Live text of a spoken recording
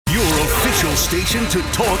official station to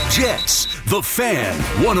talk Jets. The Fan,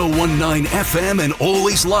 101.9 FM and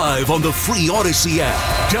always live on the free Odyssey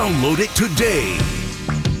app. Download it today.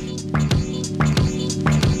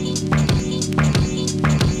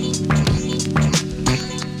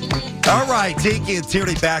 All right, Tiki and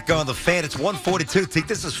Tierney back on The Fan. It's 1:42. Tiki,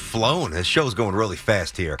 this is flown. This show's going really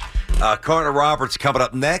fast here. Carter Roberts coming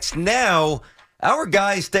up next. Now, our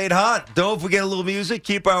guy stayed hot. Dove, we get a little music.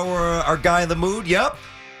 Keep our guy in the mood. Yep.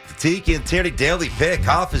 The Tiki and Tierney daily pick.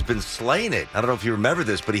 Hoff has been slaying it. I don't know if you remember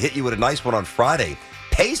this, but he hit you with a nice one on Friday.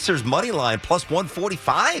 Pacers money line plus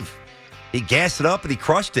 145. He gassed it up and he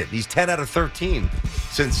crushed it. He's 10 out of 13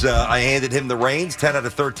 since I handed him the reins. 10 out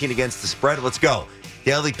of 13 against the spread. Let's go.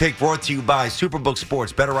 Daily Pick brought to you by Superbook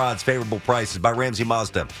Sports. Better odds, favorable prices. By Ramsey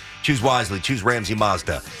Mazda. Choose wisely. Choose Ramsey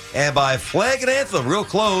Mazda. And by Flag and Anthem. Real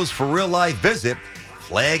clothes for real life. Visit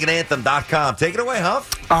flagandanthem.com. Take it away, Huff.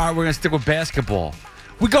 All right, we're going to stick with basketball.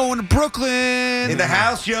 We're going to Brooklyn. In the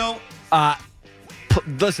house, yo.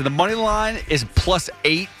 Listen, the money line is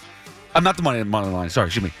 +8. I'm not the money line. Sorry,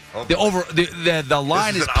 excuse me. Oh, the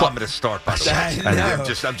line this is an ominous start, by the way.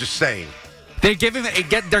 I'm just saying. They're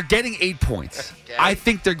getting 8 points. Okay. I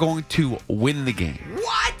think they're going to win the game.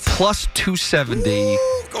 What? +270. The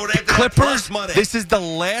Clippers. money. This is the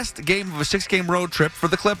last game of a 6-game road trip for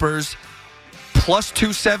the Clippers.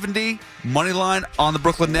 +270 money line on the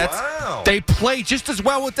Brooklyn Nets. Wow. They play just as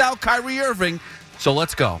well without Kyrie Irving. So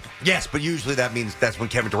let's go. Yes, but usually that means that's when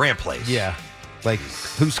Kevin Durant plays. Yeah. Like,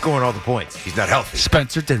 who's scoring all the points? He's not healthy.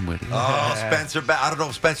 Spencer Dinwiddie. Oh, Spencer. I don't know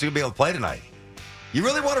if Spencer will be able to play tonight. You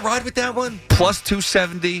really want to ride with that one?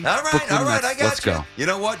 +270. All right, Brooklyn I Nets. got Let's you. go. You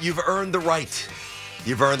know what? You've earned the right.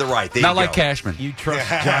 You've earned the right. There Not you like go. Cashman. You trust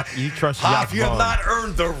Jack. You trust Hoff, Jack you have Vaughn. not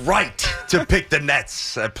earned the right to pick the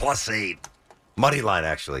Nets at +8. Money line,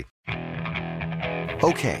 actually.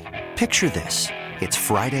 Okay, picture this. It's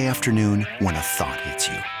Friday afternoon when a thought hits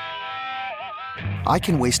you. I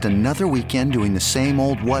can waste another weekend doing the same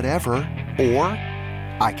old whatever, or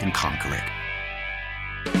I can conquer it.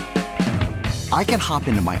 I can hop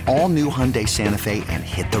into my all-new Hyundai Santa Fe and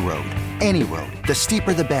hit the road. Any road. The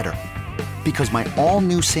steeper, the better. Because my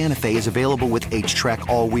all-new Santa Fe is available with H-Track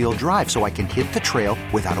all-wheel drive, so I can hit the trail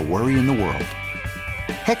without a worry in the world.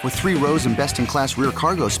 Heck, with 3 rows and best-in-class rear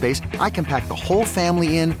cargo space, I can pack the whole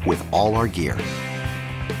family in with all our gear.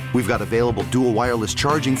 We've got available dual wireless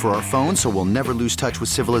charging for our phones, so we'll never lose touch with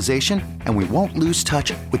civilization, and we won't lose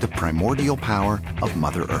touch with the primordial power of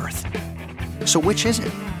Mother Earth. So which is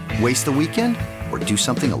it? Waste the weekend or do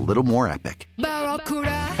something a little more epic?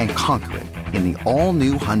 And conquer it in the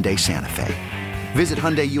all-new Hyundai Santa Fe. Visit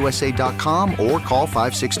HyundaiUSA.com or call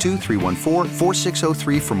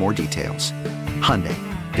 562-314-4603 for more details. Hyundai,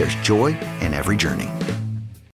 there's joy in every journey.